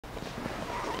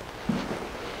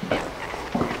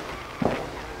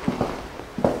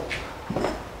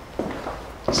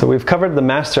So we've covered the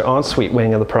master ensuite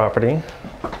wing of the property.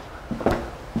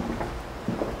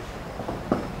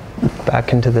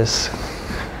 Back into this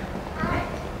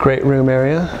great room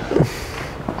area.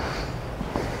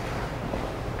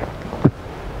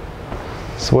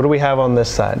 So what do we have on this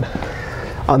side?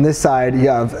 On this side, you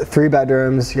have 3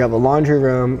 bedrooms, you have a laundry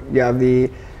room, you have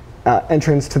the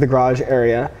entrance to the garage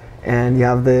area, and you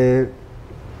have the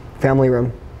family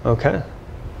room. Okay,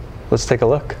 let's take a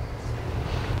look.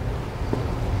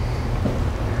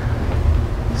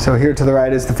 So here to the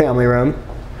right is the family room,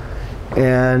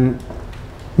 and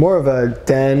more of a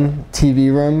den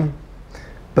TV room,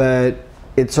 but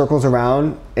it circles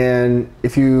around, and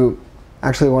if you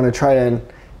actually want to try and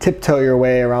tiptoe your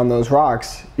way around those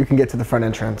rocks, you can get to the front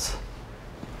entrance.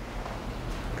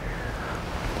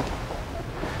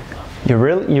 You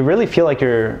really feel like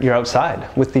you're outside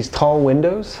with these tall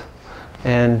windows,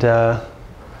 and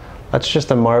that's just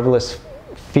a marvelous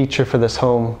feature for this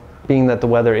home, being that the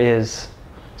weather is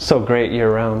so great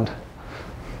year-round.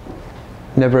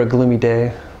 Never a gloomy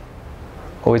day,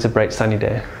 always a bright sunny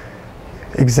day.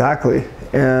 Exactly.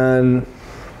 And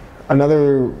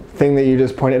another thing that you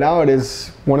just pointed out is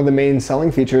one of the main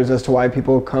selling features as to why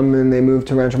people come and they move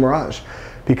to Rancho Mirage,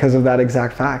 because of that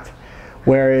exact fact.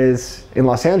 Whereas in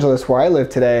Los Angeles, where I live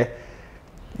today,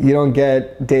 you don't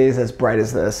get days as bright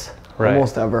as this, right.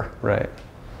 Almost ever. Right.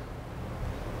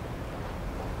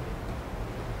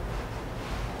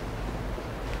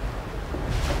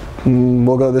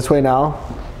 We'll go this way now,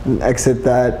 and exit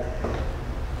that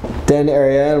den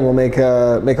area, and we'll make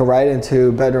a right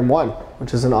into bedroom 1,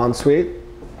 which is an ensuite.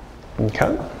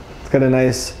 Okay. It's got a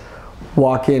nice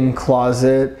walk-in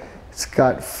closet. It's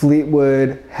got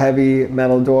Fleetwood heavy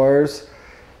metal doors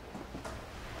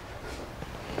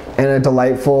and a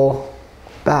delightful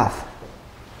bath.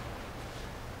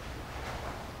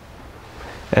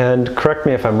 And correct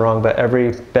me if I'm wrong, but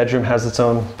every bedroom has its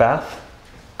own bath?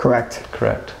 Correct.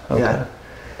 Correct. Okay. Yeah.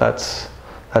 That's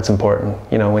important.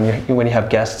 You know, when you have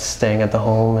guests staying at the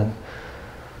home, and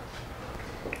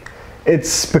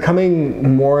it's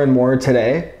becoming more and more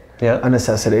today a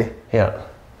necessity. Yeah.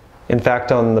 In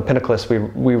fact, on the Pinnacle List,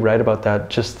 we write about that,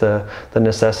 just the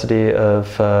necessity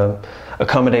of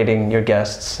accommodating your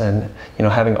guests and, you know,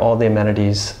 having all the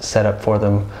amenities set up for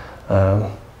them.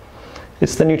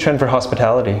 It's the new trend for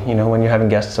hospitality, you know, when you're having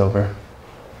guests over.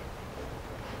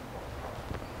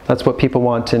 That's what people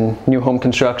want in new home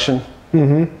construction.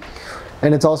 Mm-hmm.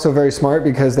 And it's also very smart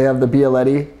because they have the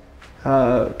Bialetti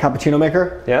cappuccino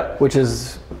maker, which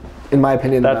is, in my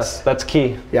opinion, the best. That's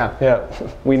key. Yeah. Yeah,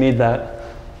 we need that.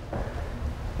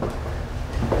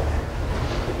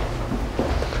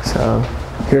 So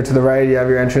here to the right, you have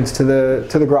your entrance to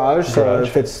the garage. So it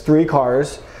fits 3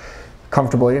 cars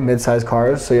comfortably, mid-sized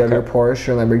cars. So you have your Porsche,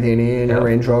 your Lamborghini, and your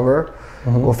Range Rover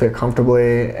will fit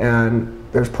comfortably. And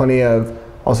there's plenty of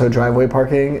also driveway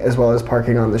parking as well as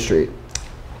parking on the street.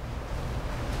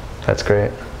 That's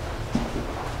great.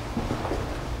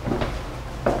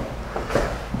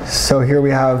 So here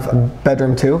we have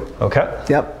bedroom 2. Okay.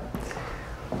 Yep.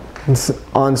 It's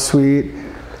ensuite.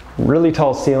 Really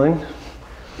tall ceiling.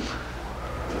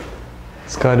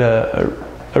 It's got a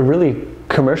really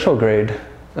commercial grade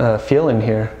feel in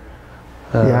here.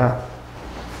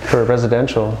 For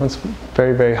residential, it's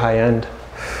very, very high end.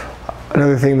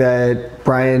 Another thing that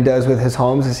Brian does with his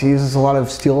homes is he uses a lot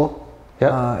of steel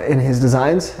in his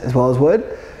designs as well as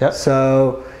wood.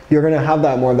 So you're going to have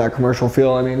that more of that commercial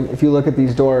feel. I mean, if you look at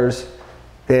these doors,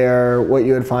 they're what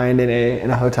you would find in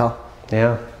a hotel.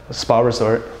 Yeah, a spa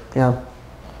resort. Yeah.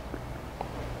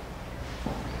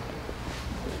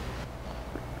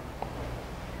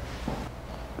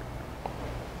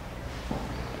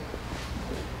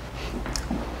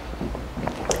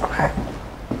 Okay.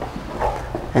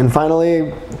 And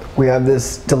finally, we have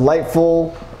this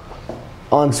delightful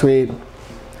ensuite,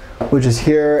 which is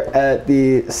here at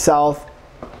the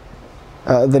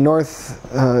the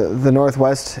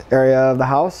northwest area of the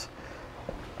house,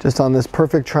 just on this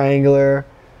perfect triangular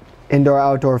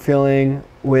indoor-outdoor feeling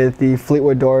with the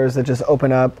Fleetwood doors that just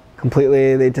open up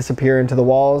completely. They disappear into the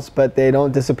walls, but they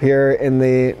don't disappear in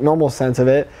the normal sense of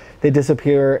it. They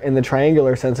disappear in the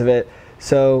triangular sense of it.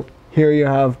 So here you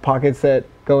have pockets that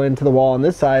go into the wall on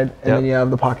this side, and then you have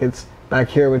the pockets back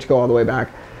here which go all the way back.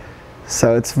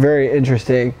 So it's very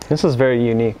interesting. This is very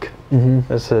unique.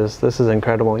 This is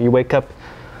incredible. You wake up,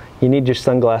 you need your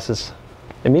sunglasses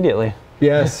immediately.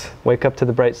 Yes. Wake up to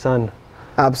the bright sun.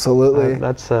 Absolutely.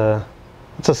 That's a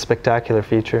spectacular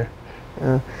feature.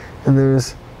 Yeah. And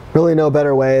there's really no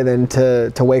better way than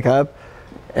to wake up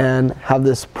and have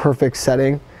this perfect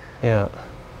setting. Yeah.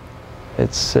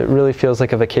 It really feels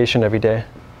like a vacation every day.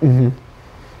 Mm-hmm.